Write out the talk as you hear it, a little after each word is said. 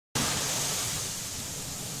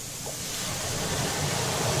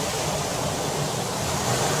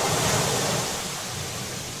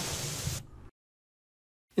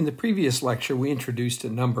In the previous lecture, we introduced a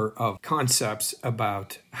number of concepts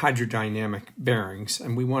about hydrodynamic bearings,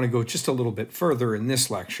 and we want to go just a little bit further in this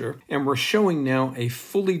lecture. And we're showing now a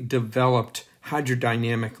fully developed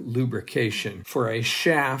hydrodynamic lubrication for a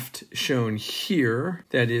shaft shown here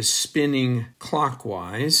that is spinning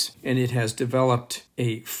clockwise, and it has developed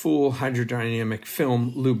a full hydrodynamic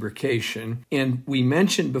film lubrication. And we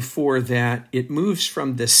mentioned before that it moves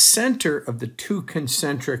from the center of the two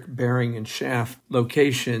concentric bearing and shaft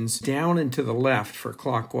locations down and to the left for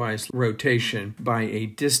clockwise rotation by a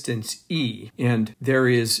distance E. And there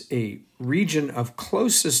is a region of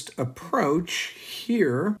closest approach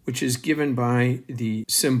here, which is given by the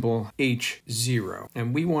symbol H0.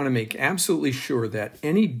 And we want to make absolutely sure that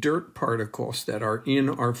any dirt particles that are in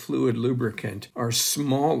our fluid lubricant are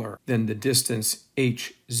smaller than the distance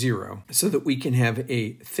H0 so that we can have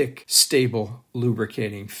a thick, stable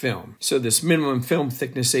lubricating film. So this minimum film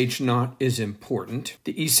thickness H0 is important.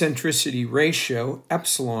 The eccentricity ratio,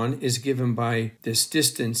 epsilon, is given by this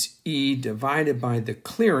distance E divided by the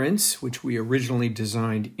clearance, which we originally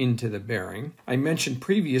designed into the bearing. I mentioned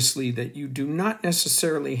previously that you do not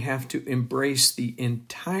necessarily have to embrace the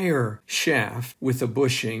entire shaft with a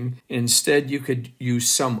bushing. Instead, you could use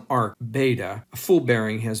some arc beta. A full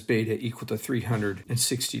bearing has beta equal to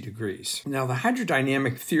 360 degrees. Now, the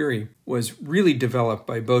hydrodynamic theory was really developed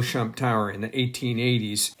by Beauchamp-Tower in the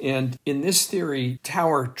 1880s. And in this theory,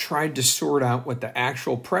 Tower tried to sort out what the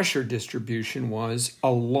actual pressure distribution was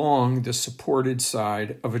along the supported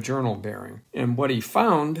side of a journal bearing. And what he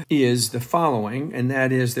found is the following, and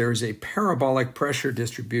that is there is a parabolic pressure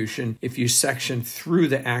distribution if you section through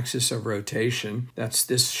the axis of rotation. That's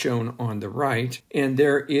this shown on the right. And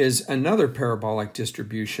there is another parabolic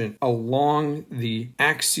distribution along the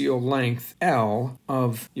axial length L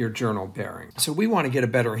of your journal bearing. So we want to get a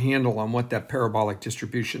better handle on what that parabolic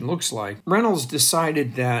distribution looks like. Reynolds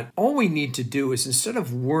decided that all we need to do is, instead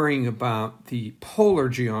of worrying about the polar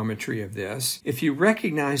geometry of this, if you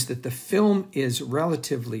recognize that the film is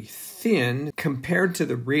relatively thin compared to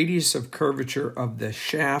the radius of curvature of the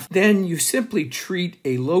shaft, then you simply treat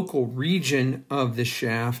a local region of the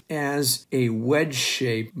shaft as a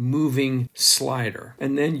wedge-shaped moving slider.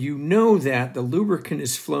 And then you know that the lubricant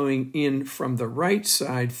is flowing in from the right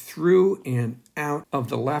side through and out of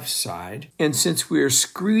the left side. And since we're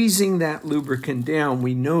squeezing that lubricant down,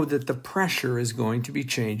 we know that the pressure is going to be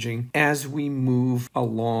changing as we move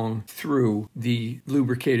along through the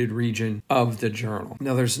lubricated region of the journal.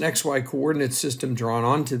 Now there's an XY coordinate system drawn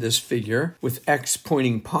onto this figure with X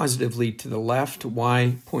pointing positively to the left,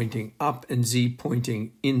 Y pointing up, and Z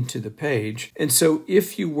pointing into the page. And so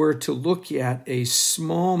if you were to look at a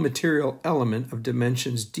small material element of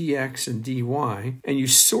dimensions dx and dy, and you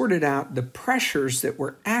sorted out the pressures that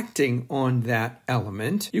were acting on that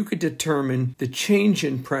element, you could determine the change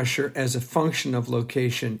in pressure as a function of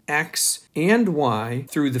location X and Y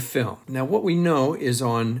through the film. Now what we know is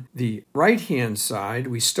on the right-hand side,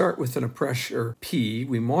 we start with a pressure P,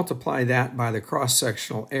 we multiply that by the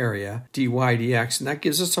cross-sectional area, dy dx, and that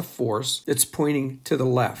gives us a force that's pointing to the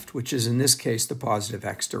left, which is in this case the positive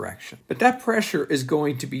X direction. But that pressure is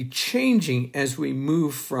going to be changing as we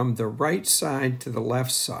move from the right side to the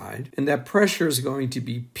left side, and that pressure is going to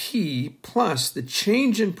be P plus the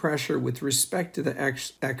change in pressure with respect to the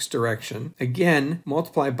X direction, again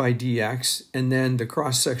multiplied by dx, and then the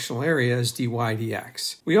cross-sectional area is dy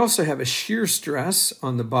dx. We also have a shear stress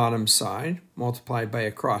on the bottom side, multiplied by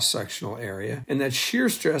a cross-sectional area, and that shear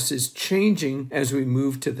stress is changing as we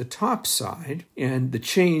move to the top side, and the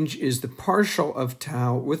change is the partial of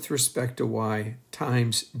tau with respect to y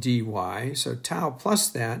times dy, so tau plus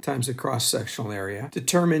that times the cross-sectional area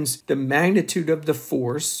determines the magnitude of the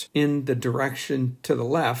force in the direction to the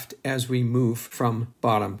left as we move from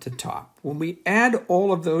bottom to top. When we add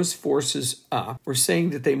all of those forces up, we're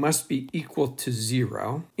saying that they must be equal to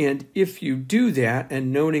 0. And if you do that,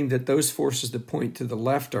 and noting that those forces that point to the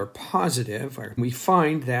left are positive, we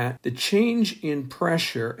find that the change in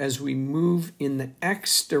pressure as we move in the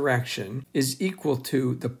x direction is equal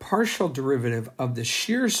to the partial derivative of the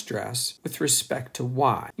shear stress with respect to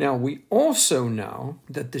y. Now, we also know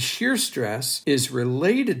that the shear stress is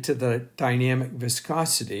related to the dynamic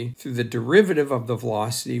viscosity through the derivative of the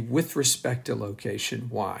velocity with respect to location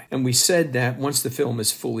y. And we said that once the film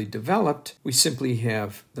is fully developed, we simply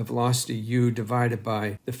have the velocity u divided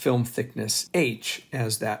by the film thickness has h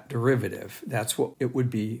as that derivative. That's what it would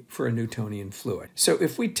be for a Newtonian fluid. So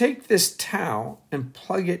if we take this tau and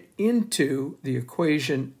plug it into the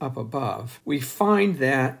equation up above, we find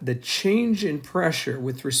that the change in pressure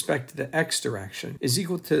with respect to the x direction is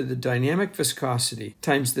equal to the dynamic viscosity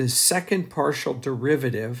times the second partial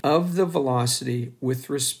derivative of the velocity with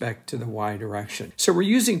respect to the y direction. So we're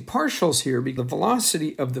using partials here because the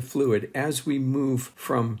velocity of the fluid as we move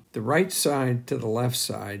from the right side to the left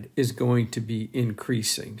side is going to be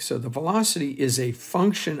increasing. So the velocity is a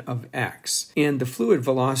function of x, and the fluid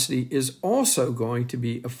velocity is also going to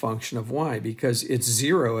be a function of y because it's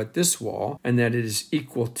 0 at this wall and that it is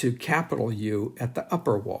equal to capital U at the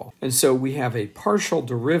upper wall. And so we have a partial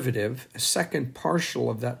derivative, a second partial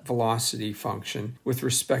of that velocity function with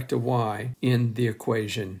respect to y in the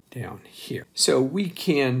equation down here. So we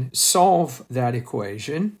can solve that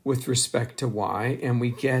equation with respect to y, and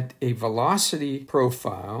we get a velocity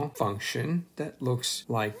profile function that looks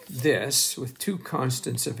like this with two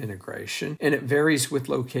constants of integration, and it varies with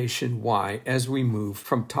location y as we move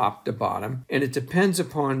from top to bottom, and it depends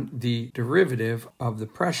upon the derivative of the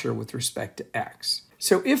pressure with respect to x.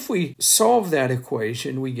 So if we solve that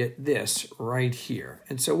equation, we get this right here.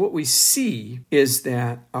 And so what we see is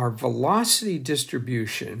that our velocity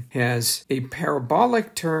distribution has a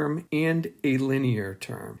parabolic term and a linear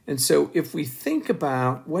term. And so if we think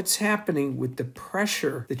about what's happening with the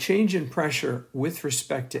pressure, the change in pressure with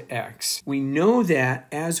respect to x, we know that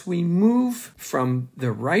as we move from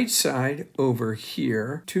the right side over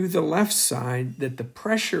here to the left side, that the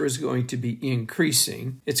pressure is going to be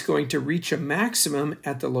increasing. It's going to reach a maximum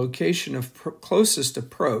at the location of closest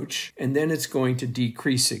approach, and then it's going to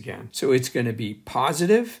decrease again. So it's going to be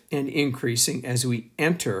positive and increasing as we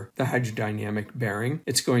enter the hydrodynamic bearing.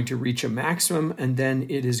 It's going to reach a maximum, and then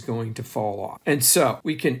it is going to fall off. And so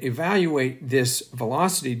we can evaluate this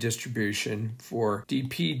velocity distribution for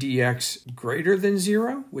dp dx greater than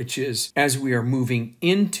 0, which is as we are moving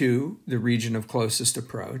into the region of closest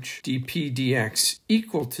approach, dp dx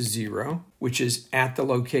equal to 0, which is at the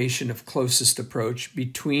location of closest approach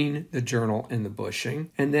between the journal and the bushing.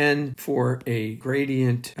 And then for a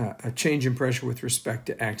gradient, a change in pressure with respect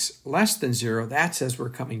to x less than 0, that's as we're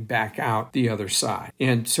coming back out the other side.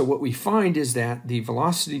 And so what we find is that the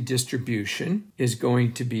velocity distribution is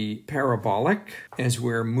going to be parabolic as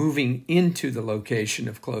we're moving into the location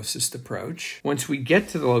of closest approach. Once we get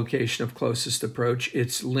to the location of closest approach,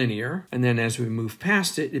 it's linear. And then as we move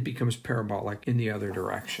past it, it becomes parabolic in the other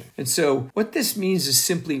direction. And so what this means is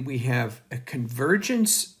simply we have a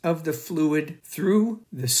convergence of the fluid through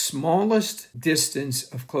the smallest distance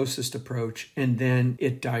of closest approach, and then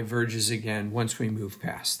it diverges again once we move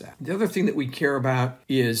past that. The other thing that we care about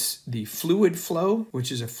is the fluid flow,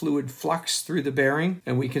 which is a fluid flux through the bearing,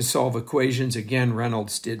 and we can solve equations. Again,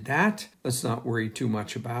 Reynolds did that. Let's not worry too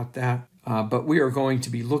much about that. But we are going to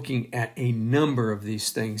be looking at a number of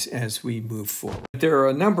these things as we move forward. There are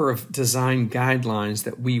a number of design guidelines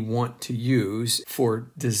that we want to use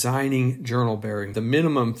for designing journal bearing. The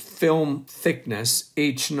minimum film thickness,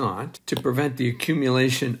 H0, to prevent the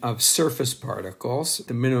accumulation of surface particles.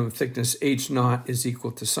 The minimum thickness, H0, is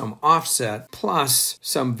equal to some offset plus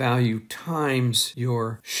some value times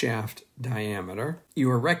your shaft diameter. You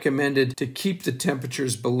are recommended to keep the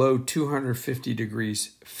temperatures below 250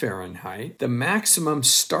 degrees Fahrenheit. The maximum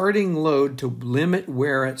starting load to limit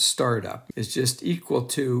wear at startup is just equal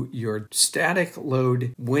to your static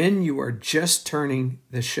load when you are just turning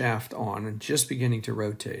the shaft on and just beginning to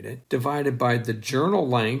rotate it, divided by the journal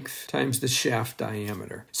length times the shaft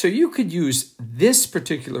diameter. So you could use this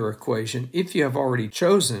particular equation if you have already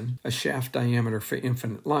chosen a shaft diameter for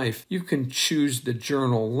infinite life. You can choose the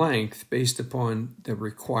journal length based upon the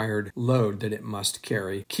required load that it must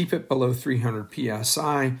carry. Keep it below 300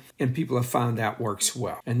 psi, and people have found that works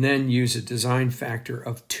well. And then use a design factor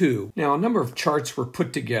of 2. Now, a number of charts were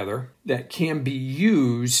put together that can be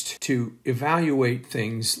used to evaluate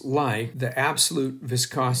things like the absolute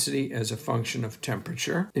viscosity as a function of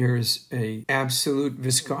temperature. There's an absolute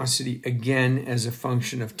viscosity again as a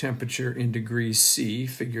function of temperature in degrees C,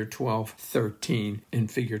 figure 12.13, and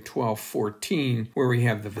figure 12.14, where we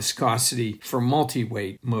have the viscosity for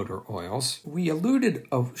multi-weight motor oils. We alluded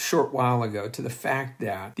a short while ago to the fact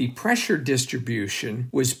that the pressure distribution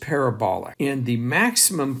was parabolic, and the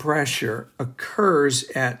maximum pressure occurs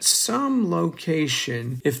at some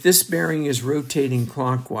location. If this bearing is rotating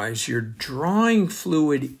clockwise, you're drawing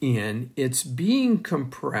fluid in, it's being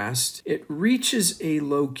compressed, it reaches a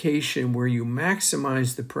location where you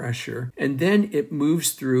maximize the pressure, and then it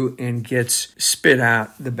moves through and gets spit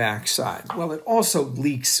out the backside. Well, it also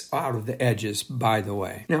leaks out out of the edges, by the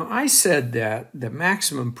way. Now, I said that the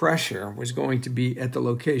maximum pressure was going to be at the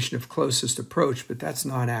location of closest approach, but that's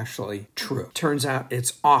not actually true. Turns out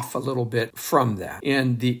it's off a little bit from that.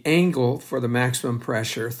 And the angle for the maximum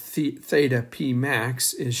pressure, theta P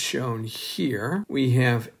max, is shown here. We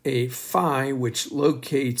have a phi, which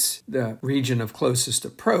locates the region of closest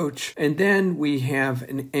approach, and then we have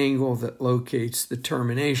an angle that locates the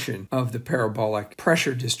termination of the parabolic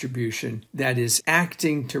pressure distribution that is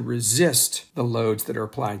acting to resist the loads that are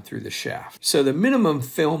applied through the shaft. So the minimum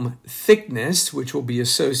film thickness, which will be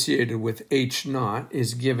associated with H naught,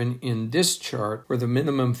 is given in this chart, where the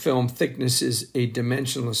minimum film thickness is a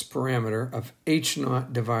dimensionless parameter of H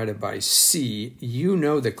naught divided by C. You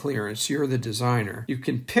know the clearance, you're the designer. You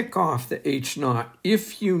can pick off the H naught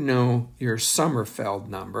if you know your Sommerfeld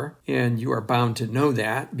number, and you are bound to know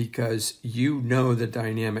that because you know the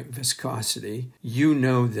dynamic viscosity, you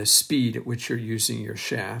know the speed at which you're using your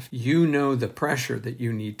shaft, you know the pressure that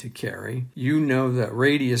you need to carry, you know the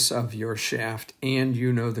radius of your shaft, and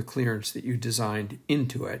you know the clearance that you designed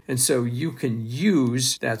into it. And so you can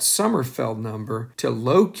use that Sommerfeld number to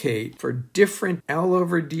locate for different L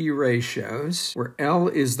over D ratios, where L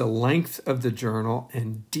is the length of the journal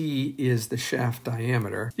and D is the shaft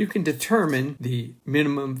diameter. You can determine the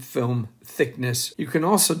minimum film thickness. You can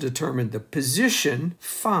also determine the position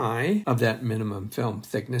phi of that minimum film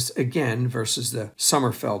thickness, again versus the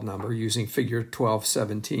Sommerfeld number using figure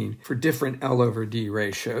 1217 for different L over D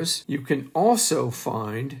ratios. You can also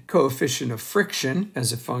find coefficient of friction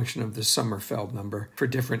as a function of the Sommerfeld number for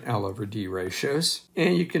different L over D ratios.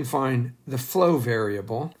 And you can find the flow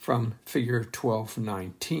variable from figure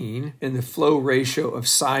 1219 and the flow ratio of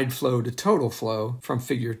side flow to total flow from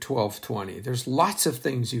figure 1220. There's lots of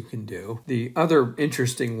things you can do. The other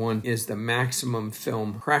interesting one is the maximum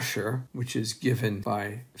film pressure, which is given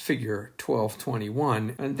by figure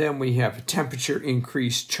 1221. And then we have a temperature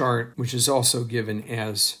increase chart, which is also given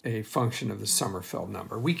as a function of the Sommerfeld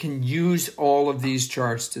number. We can use all of these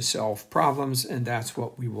charts to solve problems, and that's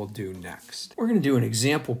what we will do next. We're going to do an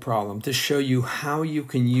example problem to show you how you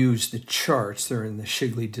can use the charts that are in the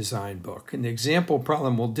Shigley design book. And the example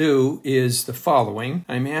problem we'll do is the following.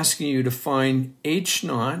 I'm asking you to find H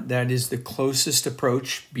naught, that is the closest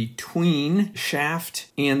approach between shaft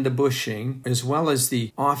and the bushing, as well as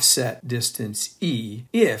the offset distance E,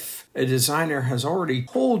 if a designer has already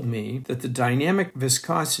told me that the dynamic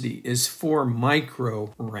viscosity is 4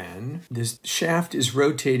 microren. This shaft is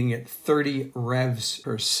rotating at 30 revs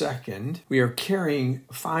per second. We are carrying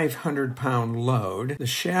 500-pound load. The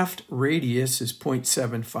shaft radius is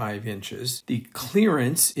 0.75 inches. The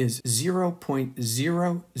clearance is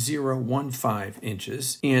 0.0015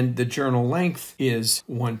 inches, and the journal length is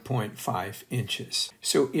 1.5 inches.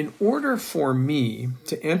 So in order for me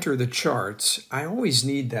to enter the charts, I always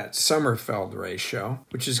need that Sommerfeld ratio,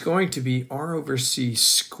 which is going to be R over C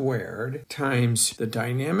squared times the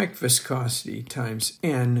dynamic viscosity times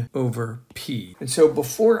N over P. And so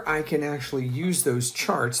before I can actually use those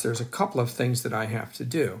charts, there's a couple of things that I have to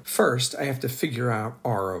do. First, I have to figure out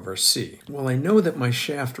R over C. Well, I know that my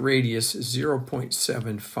shaft radius is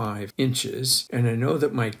 0.75 inches, and I know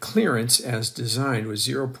that my clearance as designed was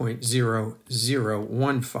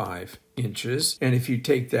 0.0015 inches. And if you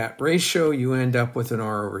take that ratio, you end up with an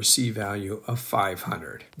R over C value of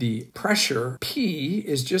 500. The pressure P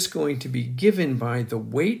is just going to be given by the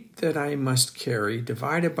weight that I must carry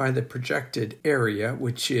divided by the projected area,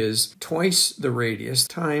 which is twice the radius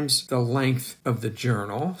times the length of the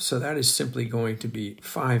journal. So that is simply going to be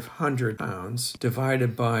 500 pounds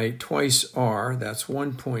divided by twice R, that's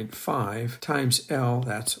 1.5, times L,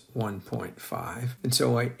 that's 1.5. And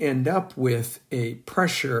so I end up with a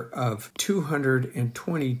pressure of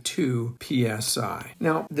 222 psi.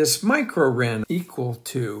 Now, this microren equal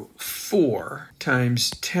to 4 times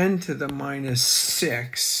 10 to the minus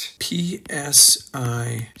 6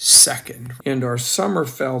 psi second. And our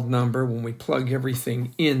Sommerfeld number, when we plug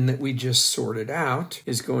everything in that we just sorted out,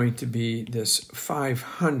 is going to be this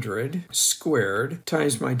 500 squared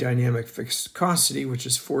times my dynamic viscosity, which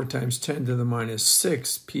is 4 times 10 to the minus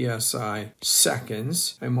 6 psi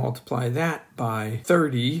seconds. I multiply that by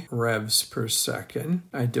 30 revs per second.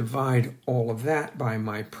 I divide all of that by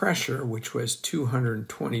my pressure, which was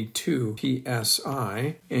 222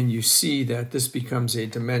 psi, and you see that this becomes a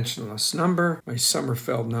dimensionless number. My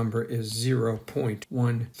Sommerfeld number is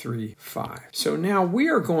 0.135. So now we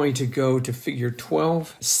are going to go to figure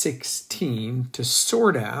 1216 to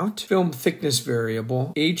sort out film thickness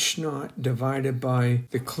variable H naught divided by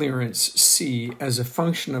the clearance C as a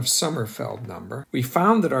function of Sommerfeld number. We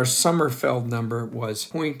found that our Sommerfeld number was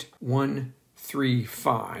 0.135.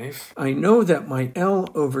 0.35. I know that my L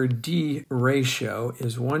over D ratio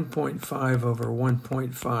is 1.5 over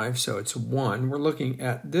 1.5, so it's 1. We're looking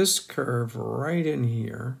at this curve right in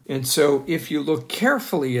here. And so if you look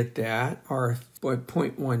carefully at that, our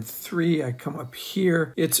 0.13, I come up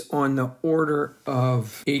here, it's on the order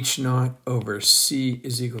of H naught over C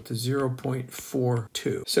is equal to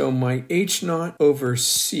 0.42. So my H naught over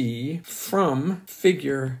C from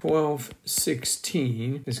figure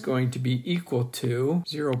 1216 is going to be equal to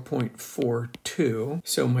 0.42.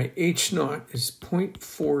 So my H naught is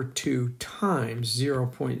 0.42 times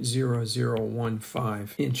 0.0015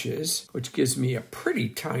 inches, which gives me a pretty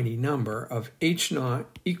tiny number of H naught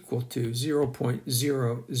equal to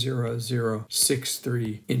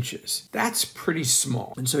 0.00063 inches. That's pretty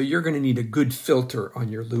small. And so you're going to need a good filter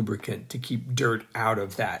on your lubricant to keep dirt out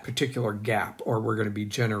of that particular gap, or we're going to be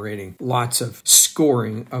generating lots of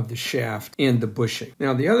scoring of the shaft and the bushing.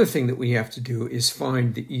 Now, the other thing that we have to do is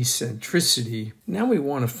find the eccentricity. Now we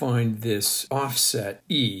want to find this offset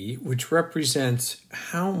E, which represents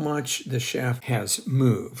how much the shaft has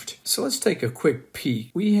moved. So let's take a quick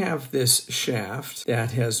peek. We have this shaft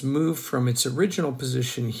that has moved from its original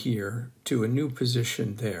position here to a new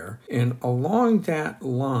position there. And along that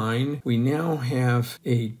line, we now have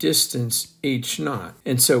a distance H naught.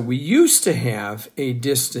 And so we used to have a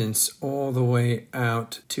distance all the way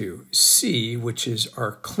out to C, which is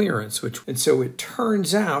our clearance. And so it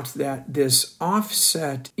turns out that this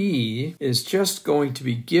offset E is just going to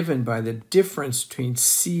be given by the difference between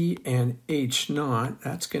C and H naught.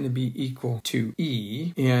 That's going to be equal to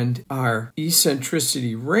E. And our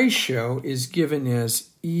eccentricity ratio is given as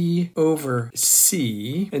E over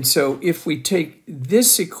C. And so if we take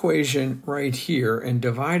this equation right here and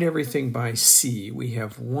divide everything by C, we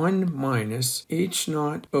have 1 minus H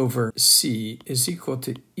naught over C is equal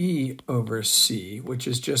to E over C, which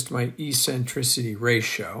is just my eccentricity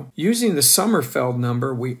ratio. Using the Sommerfeld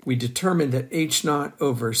number, we determined that H naught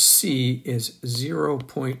over C is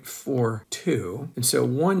 0.42. And so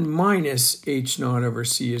 1 minus H naught over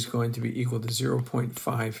C is going to be equal to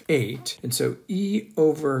 0.58. And so E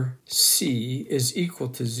over C is equal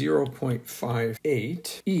to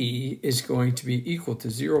 0.58. E is going to be equal to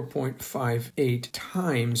 0.58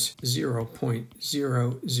 times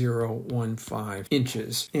 0.0015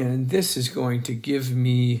 inches. And this is going to give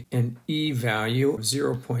me an E value of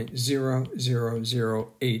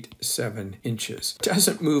 0.00087 inches.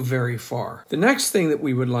 Doesn't move very far. The next thing that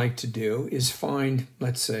we would like to do is find,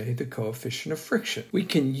 let's say, the coefficient of friction. We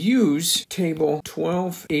can use table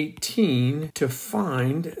 1218 to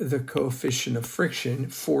find the coefficient of friction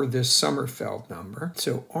for this Sommerfeld number.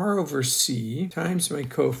 So R over C times my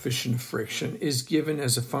coefficient of friction is given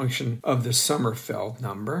as a function of the Sommerfeld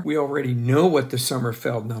number. We already know what the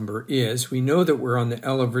Sommerfeld number is. We know that we're on the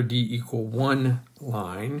L over D equal 1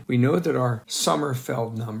 line. We know that our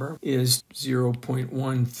Sommerfeld number is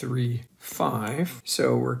 0.135.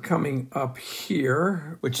 So we're coming up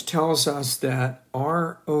here, which tells us that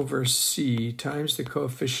R over C times the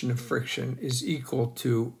coefficient of friction is equal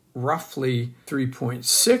to roughly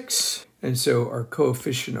 3.6. And so our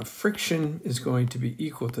coefficient of friction is going to be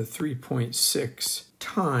equal to 3.6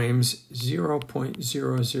 times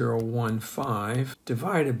 0.0015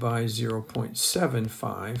 divided by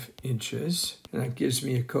 0.75 inches. And that gives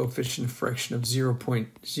me a coefficient of friction of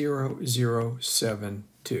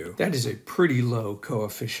 0.0072. That is a pretty low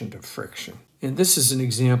coefficient of friction. And this is an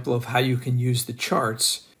example of how you can use the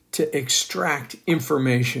charts to extract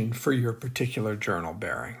information for your particular journal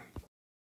bearing.